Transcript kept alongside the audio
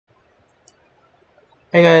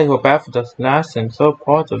Hey guys, we're back for the last and third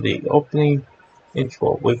part of the opening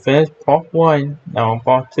intro. We finished part 1, now on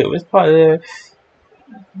part 2. It's part of the...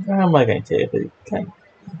 How am I going to say it?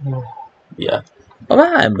 Yeah. Well,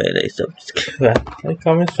 I made a subscribe. Hey,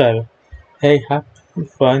 comment, subscribe. Hey, happy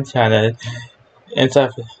fun channel.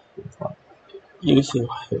 Inside you see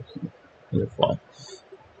why it's fun.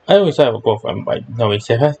 I always have a girlfriend by no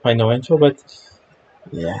except by no intro, but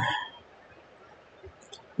yeah.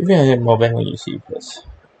 You're gonna get more when you see this.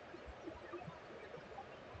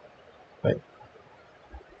 Right.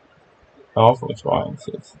 All from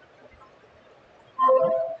experiences.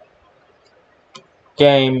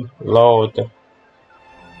 Game load.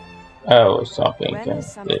 Oh, something. When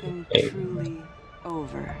is something truly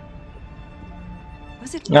over?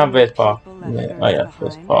 Was it Not this part. yeah, Oh yeah,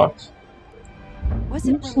 this part. Was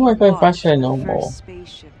it Looks when like I fashion no more.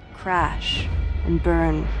 Spaceship crash and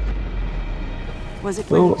burn? Was it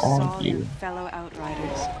Who when you saw are you? your fellow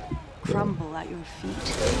outriders crumble at your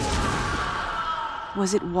feet?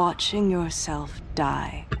 Was it watching yourself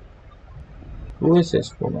die? Who is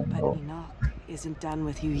this woman? But Oh, Enoch isn't done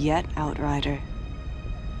with you yet, outrider.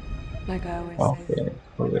 Like I always say, okay.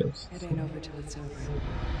 Who is? it ain't over till it's over.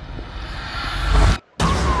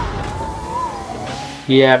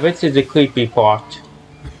 Yeah, this is the creepy part.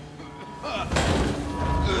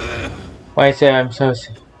 Why I say I'm so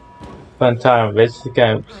fun time. This is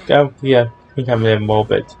gonna become a little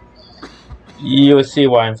morbid. You'll see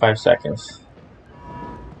why in 5 seconds.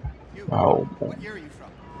 Oh. What year are you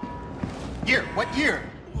from? Year? What year?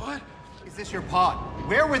 What? Is this your pod?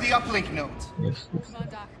 Where were the uplink nodes? Yes. Come on,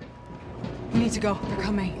 Doc. We need to go. They're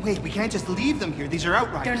coming. Wait, we can't just leave them here. These are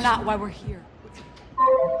outriders. They're not why we're here.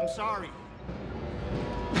 I'm sorry.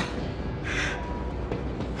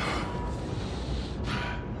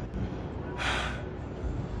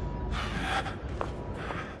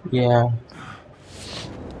 Yeah.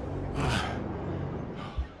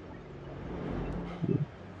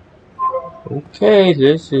 Okay,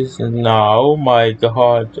 this is now. Oh my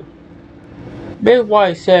god. Maybe why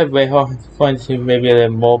I said we have fun to maybe a little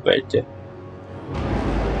morbid.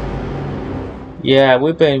 Yeah,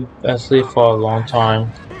 we've been asleep for a long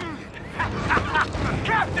time.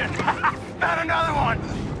 Captain! Not another one!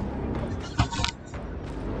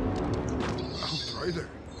 Outrider.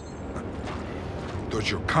 Thought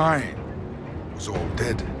your kind was all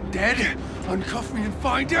dead. Dead? Uncuff me and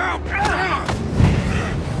find out!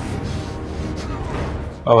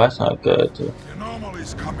 Oh, that's not good. The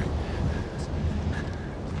anomaly's coming.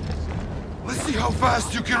 Let's see how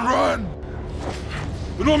fast you can run.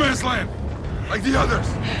 The no man's land, like the others.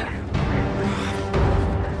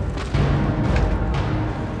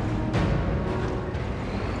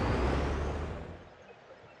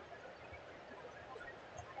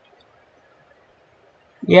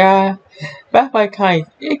 Yeah, that's my kind.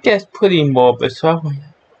 It gets pretty morbid, so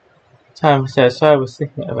I was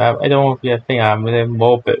thinking about. I don't want you to think I'm a little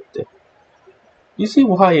morbid. You see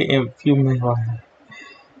why in a few minutes.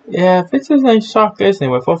 Yeah, this is a shock, isn't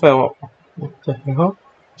it? What the hell?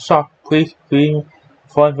 Shock, please, being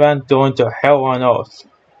front run going to hell on earth.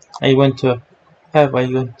 And you went to heaven.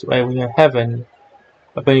 You went to heaven.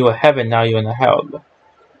 But when you were heaven, now you're in the hell.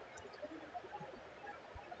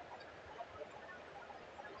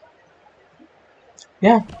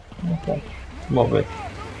 Yeah. Okay. Morbid.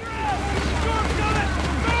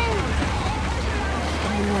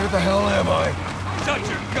 Where the hell am I? Shut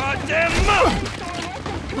your goddamn mouth!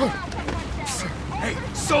 Hey,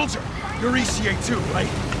 soldier! You're ECA too, right?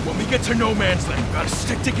 When we get to no man's land, we gotta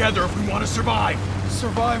stick together if we want to survive.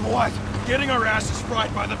 Survive what? Getting our asses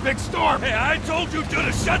fried by the big storm! Hey, I told you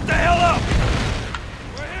to shut the hell up!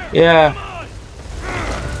 We're here! Yeah.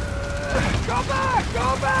 Come on! Go back!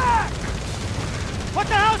 Go back! What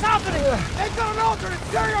the hell's happening? They've got an Aldrin and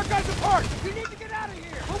tearing our guys apart! We need to get out of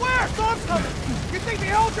here! But where? Storm's coming! You think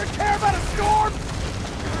the Aldrin care about a storm?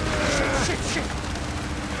 Shit!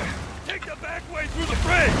 Take the back way through the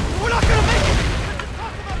bridge! We're not gonna make it!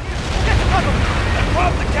 We'll get to cover!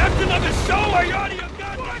 Rob the captain of the show! Are you out of your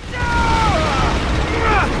goddamn...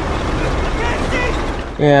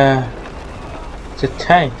 Yeah. It's a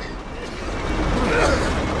tank.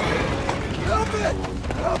 Help it!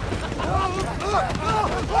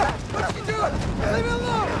 What's he doing? Leave me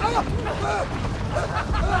alone!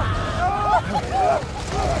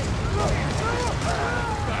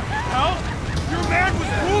 Hell? Your man was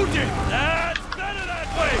wounded! That's better that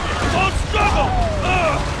way! Don't struggle!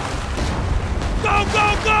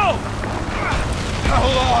 Go! How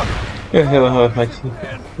long? Yeah, my team.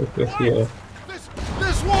 Yeah.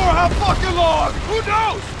 This war, how fucking long? Who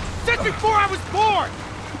knows? Since before I was born!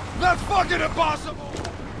 That's fucking impossible!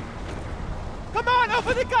 Come on,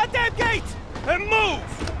 Open the goddamn gate! And move!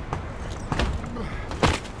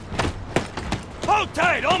 Hold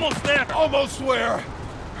tight, almost there! Almost where?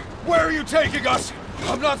 Where are you taking us?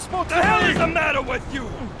 I'm not supposed to. What the hell is the matter with you?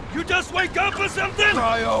 You just wake up or something?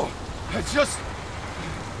 Cryo, it's just.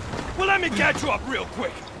 Well, let me catch you up real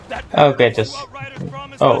quick. That Okay, just.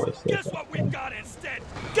 Oh, us. Guess what we got instead?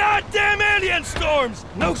 Goddamn alien storms!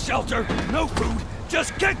 No shelter, no food,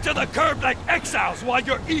 just kicked to the curb like exiles while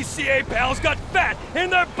your ECA pals got fat in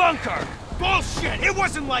their bunker. Bullshit! It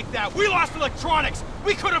wasn't like that! We lost electronics!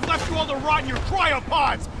 We could have left you all to rot in your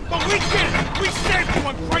cryopods! But we didn't! We saved you,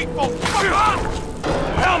 ungrateful! Fuck off!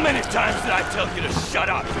 How many times did I tell you to shut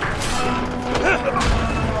up?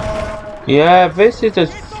 Yeah, this is a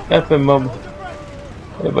effing moment.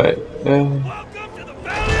 But, Welcome to the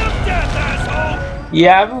Valley of Death, asshole!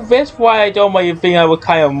 yeah, that's why I don't really think I was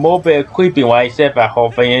kind of more bit creepy when I said that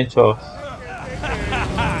whole thing intro.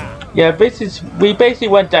 Yeah, we basically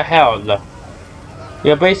went to hell.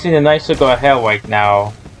 We're basically in a nice circle of hell right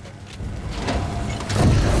now.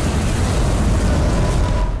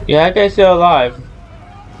 Yeah, I guess you're alive.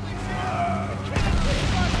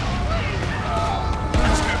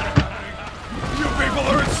 You people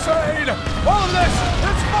are insane! All of this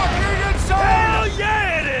is fucking insane! Hell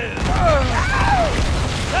yeah, it is!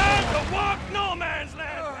 Time to walk no man's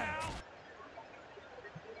land, pal!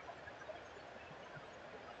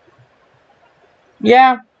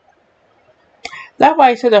 Yeah. That's why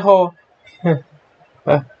I said the whole. That's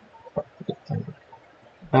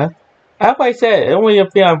why I said it only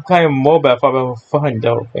feel I'm kind of more about fun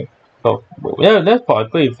though. So yeah, that's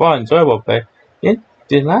part pretty fun, enjoyable. But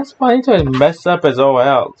the last part into messed up as all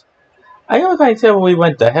else. I know if I said when we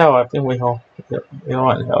went to hell, I think we're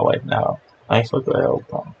on hell right now. Nice look at hell,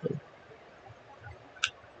 probably.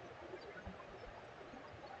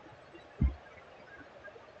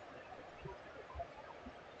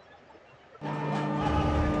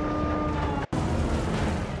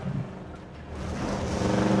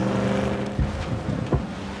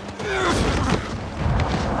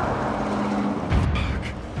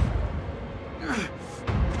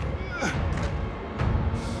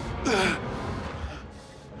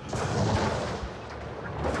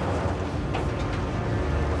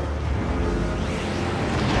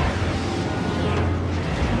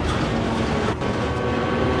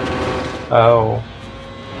 Oh.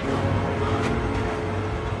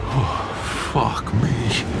 Oh, fuck me.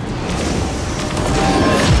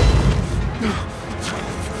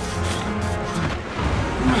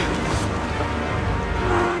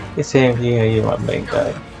 The same here, you want main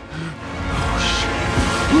guy.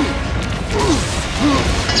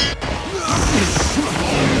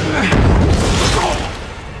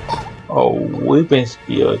 Oh, we've been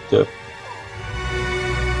speared too.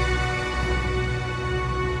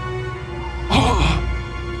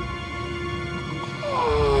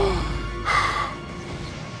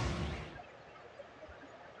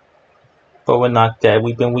 But we're not dead,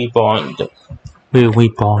 we've been reborn. We're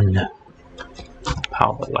reborn.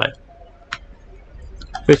 Power life.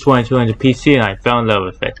 First one on the PC and I fell in love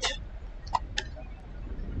with it.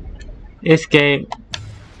 This game,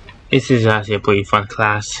 this is actually a pretty fun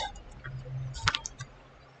class.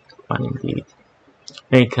 Fun indeed.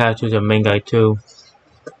 Main characters are main guy too.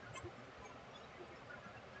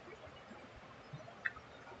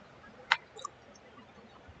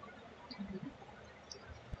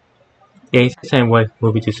 Yeah, it's the same way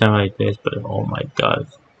movie to sound like this, but oh my god.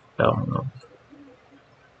 I don't know.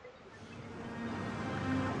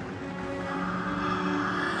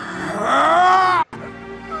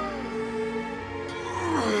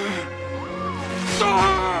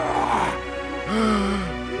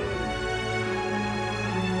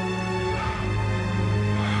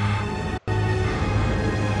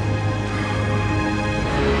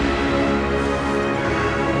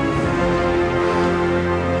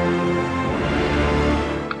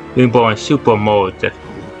 Reborn super mode. Okay.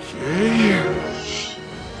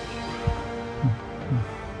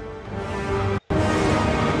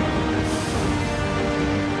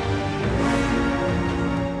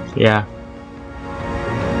 Yeah.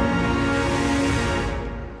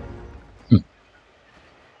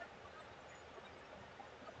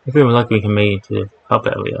 If we were lucky, we can make it to the pub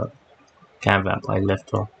area. Can't I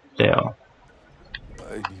left off there.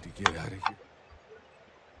 I need to get out of here.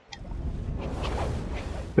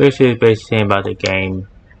 This is basically about the game.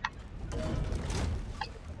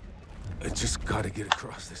 I just gotta get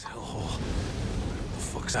across this hellhole. What the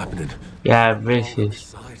fuck's happening? Yeah, this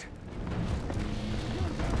is.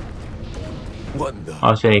 What in the?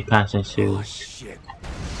 Also, any pants and Oh, shoes. shit.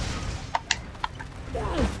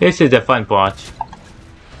 This is the fun part.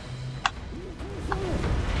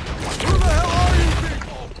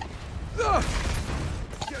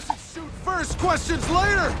 questions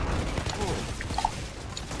later!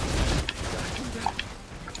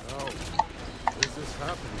 How is this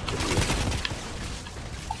happening?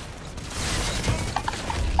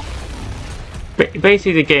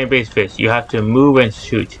 Basically, the game is this: you have to move and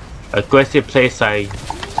shoot. Aggressive play style,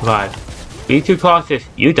 survive. Be too cautious,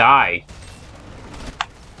 you die.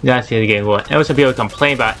 That's the game was. And some people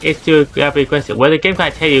complain about it's too aggressive. Well, the game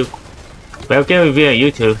can tell you. Well, game review on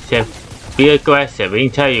YouTube says be aggressive. We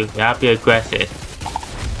can tell you have to be aggressive.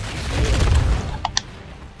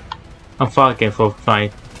 I'm fucking for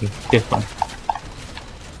finding this one.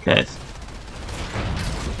 Yes.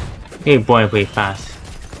 It's boring pretty fast.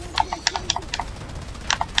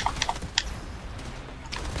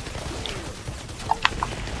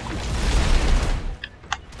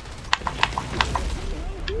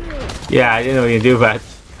 Yeah, I didn't know you do that.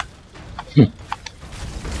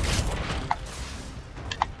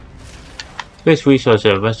 This resource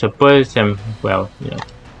was to bullets and, well, you know.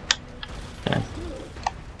 Yeah.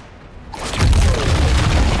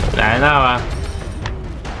 And now,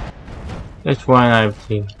 this one I've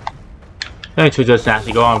seen. Those two just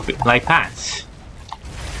actually go on like pants.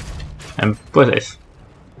 And bullets.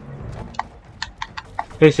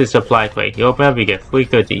 This is supply crate. You open up, you get 3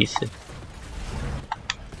 goodies.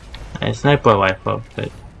 And sniper rifle,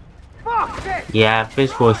 but yeah,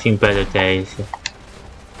 this will seem better days.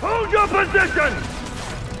 Hold your position!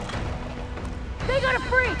 They got a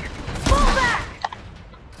freak! Pull back!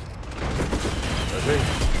 Are they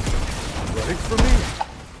running for me?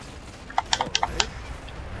 Alright.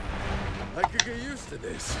 I could get used to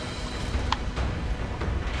this.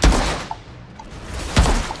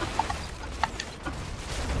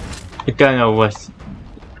 The gunner was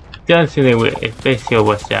it basically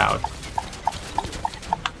was out.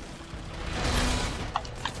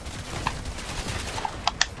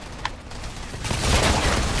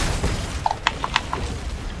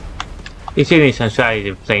 You still need some strategy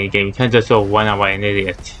to play the game. You can't just go run away an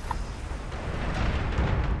idiot.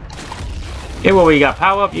 Even when you got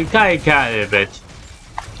power up, you kinda can a little bit.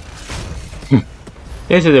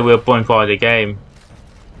 This is the real point for the game.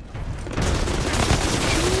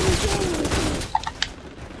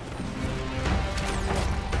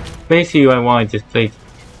 Basically, I want to just play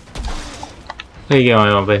the game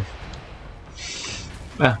on bit.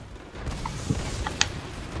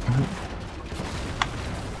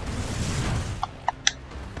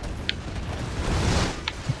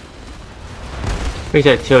 There's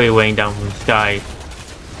that artillery weighing down from the sky.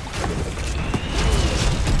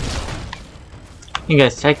 You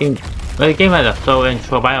get second. Well, the game has a slow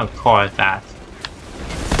intro, but I don't call it that.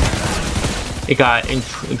 It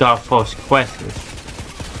got first quest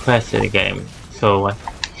in the game, so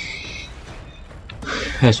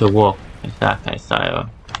it should work. It's that kind of style.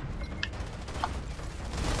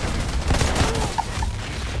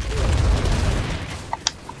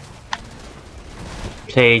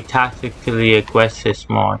 Play tactically aggressive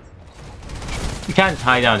smart. You can't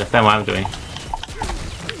hide down and defend what I'm doing.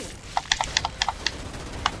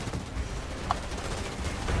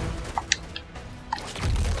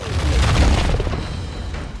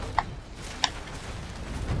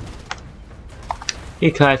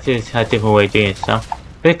 These classes have different way of doing stuff.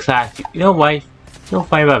 This class, you know why? You know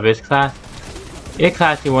funny about this class? This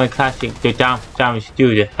class is one class the damage you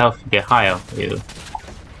do, the health you get higher for you.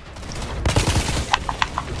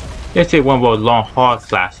 This is one of those long hard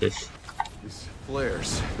classes. These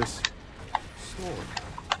flares, this storm.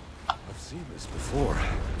 I've seen this before.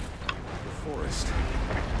 The forest.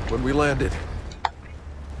 When we landed.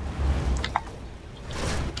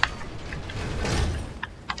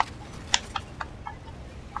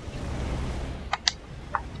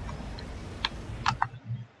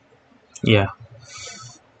 Yeah.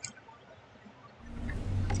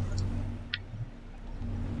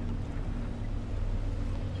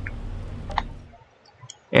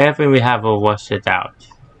 Everything we have will wash it out.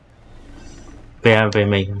 They haven't been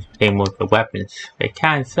making with the weapons. They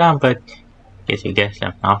can some, but guess you get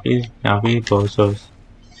some. Not these bozos.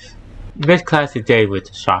 This class today with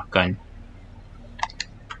the shotgun.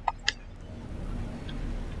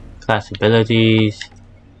 Class abilities.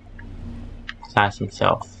 Class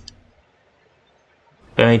himself.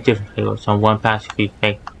 Very different heroes. On one pass you can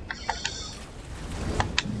make.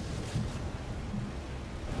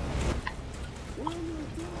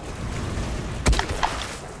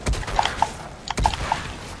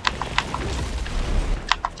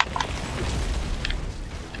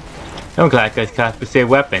 I'm glad this class will say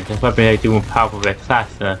weapons. The weapons they do more powerful than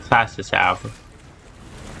classes have.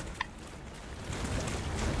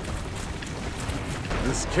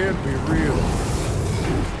 This can't be real.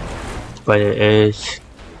 But it is.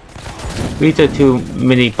 These are two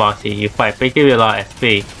mini bosses you fight. They give you a lot of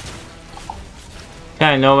SP.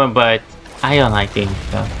 Kinda know them, but I don't like things,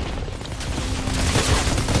 so.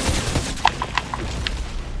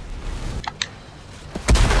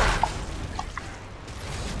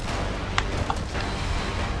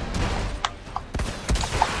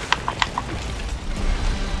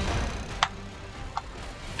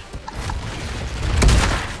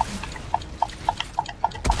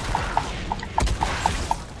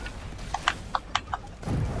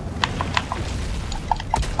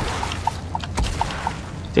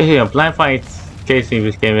 Yeah, blind fight casing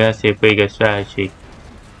this game is actually a pretty good strategy.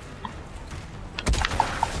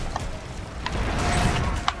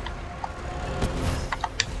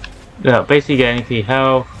 Yeah, basically getting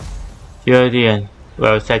health, agility, and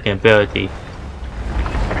well, second ability.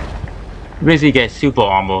 Basically get super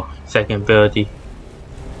armor, second ability.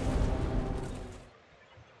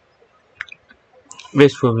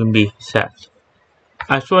 This will be Seth.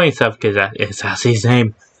 I'm showing Seth because that is his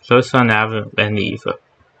name. So it's not have any either.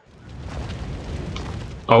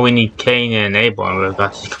 Oh, we need Kane and Abel, and we've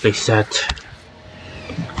got to complete set.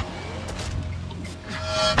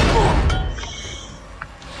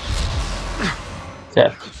 Seth.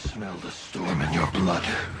 I could smell the storm in your blood,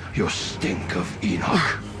 your stink of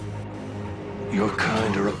Enoch. Your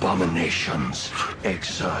kind are abominations,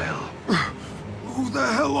 exile. Who the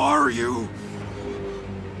hell are you?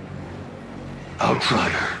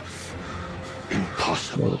 Outrider.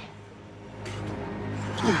 Impossible.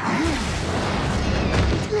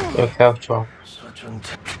 Such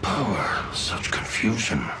untapped power, such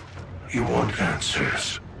confusion. You want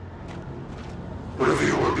answers. Whatever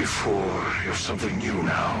you were before, you're something new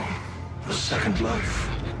now. A second life.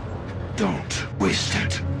 Don't waste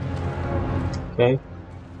it. Okay.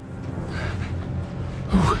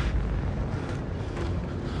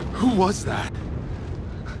 Who was that?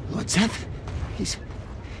 Lord Seth?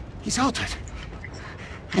 He's altered.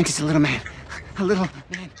 I think it's a little man. A little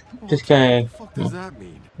man. This guy. What the fuck does that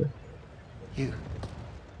mean? You.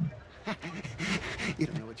 You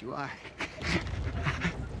don't know what you are.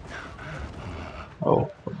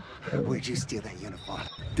 Oh. Where'd you steal that uniform?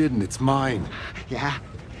 Didn't, it's mine. Yeah?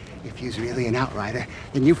 If you's really an outrider,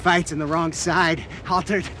 then you fights on the wrong side.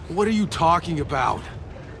 Altered. What are you talking about?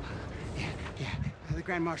 Yeah. The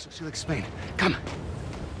Grand Marshal, she'll explain. Come.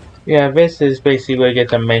 Yeah, this is basically where you get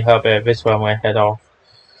the main hub, and this one I'm gonna head off.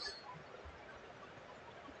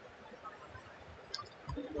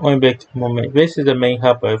 One big moment. This is the main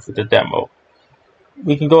hub for the demo.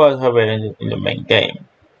 We can go out of it in the main game.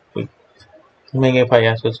 The main game probably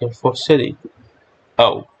has to go for City.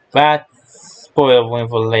 Oh, that spoiler one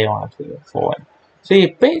for later on to the one. See,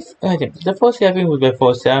 the first city I think was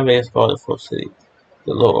before 7 days for the first city.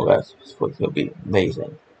 The lower that's supposed to be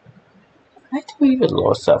amazing. I have to believe with a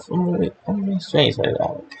lot of stuff. I'm really strange like that.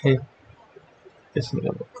 Okay. This is gonna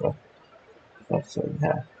look up. That's what we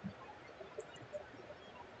have.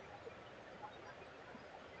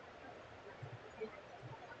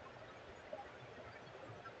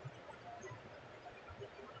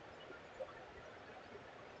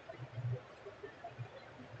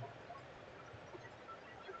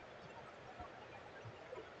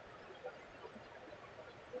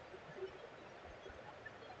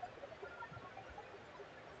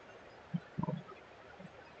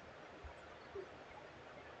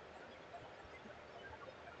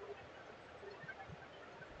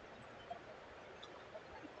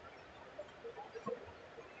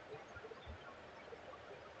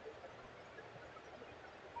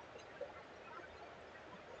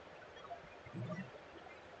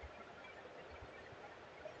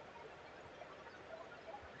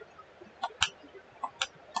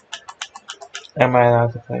 Am I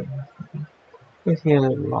allowed to play? It's here a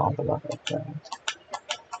little long, but not that bad.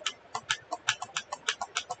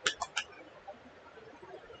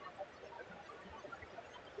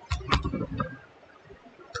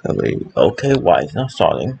 Okay, why it's not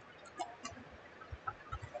starting?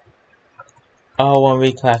 Oh, one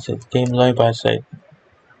reclass it. Game loaded by say.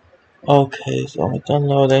 Okay, so I'm done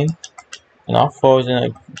loading. And I'll frozen a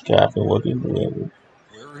graphic would be weird.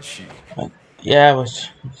 Where is she? Yeah, it was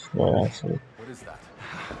actually. What is that?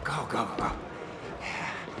 Go.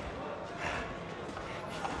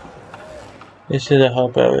 This is the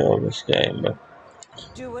hub area of this game, but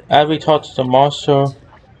as we talk to the monster,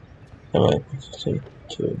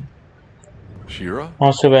 Shira?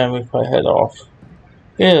 monster van we probably head off.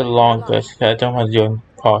 It's a long quest. I don't want to do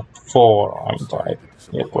part 4 on time.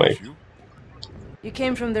 Yeah, wait. You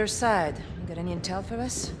came from their side. You got any intel for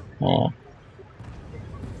us?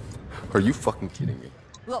 Are you fucking kidding me?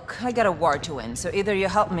 Look, I got a war to win, so either you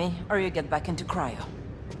help me or you get back into cryo.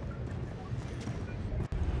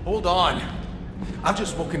 Hold on. I've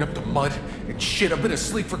just woken up to mud and shit. I've been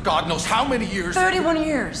asleep for God knows how many years. 31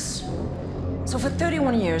 years. So for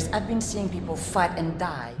 31 years, I've been seeing people fight and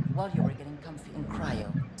die while you were getting comfy in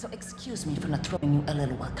cryo. So excuse me for not throwing you a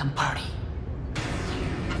little welcome party.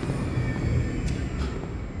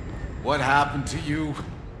 What happened to you?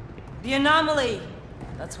 The anomaly.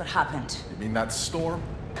 That's what happened. You mean that storm?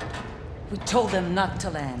 We told them not to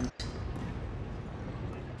land.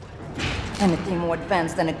 Anything more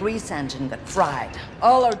advanced than a grease engine got fried.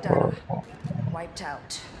 All our data wiped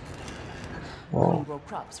out. Couldn't grow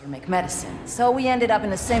crops or make medicine, so we ended up in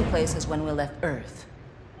the same place as when we left Earth.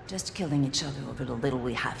 Just killing each other over the little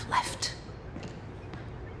we have left.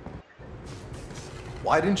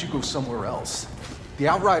 Why didn't you go somewhere else? The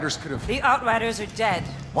Outriders could have... The Outriders are dead.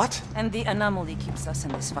 What? And the anomaly keeps us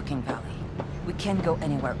in this fucking valley. We can't go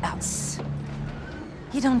anywhere else.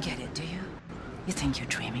 You don't get it, do you? You think you're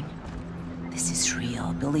dreaming? This is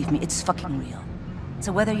real. Believe me, it's fucking real.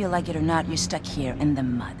 So whether you like it or not, you're stuck here in the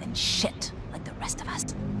mud and shit like the rest of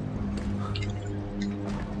us.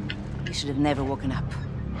 You should have never woken up.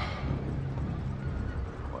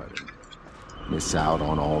 What? Miss out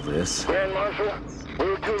on all this? Grand Marshal, we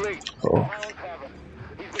were too late. Oh.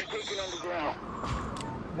 He's been taken underground.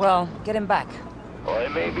 Well, get him back. Well,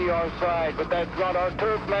 it may be our side, but that's not our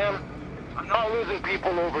turf, man. I'm not losing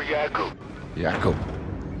people over Yaku. Yakko.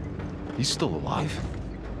 He's still alive?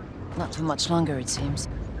 Not for much longer, it seems.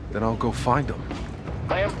 Then I'll go find him.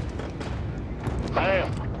 Ma'am?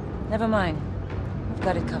 Ma'am? Never mind. We've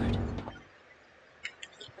got it covered.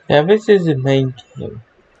 Yeah, this is the main game.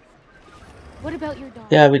 What about your dog?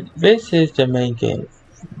 Yeah, but this is the main game.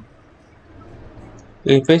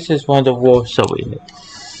 This is one of the worst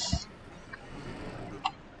stories.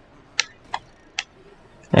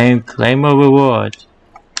 And claim a reward.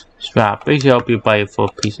 Strap, please help you buy it for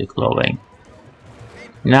a piece of clothing.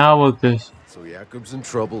 Now we're good. So Jakob's in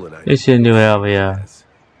trouble and This is a new area.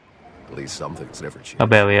 At least something's never changed.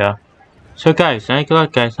 Up area. So guys, thank you a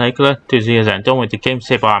lot guys, thank you a lot to see you then. Don't wait the game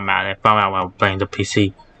save on man if I'm playing the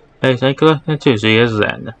PC. Hey, thank you a lot to see you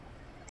then.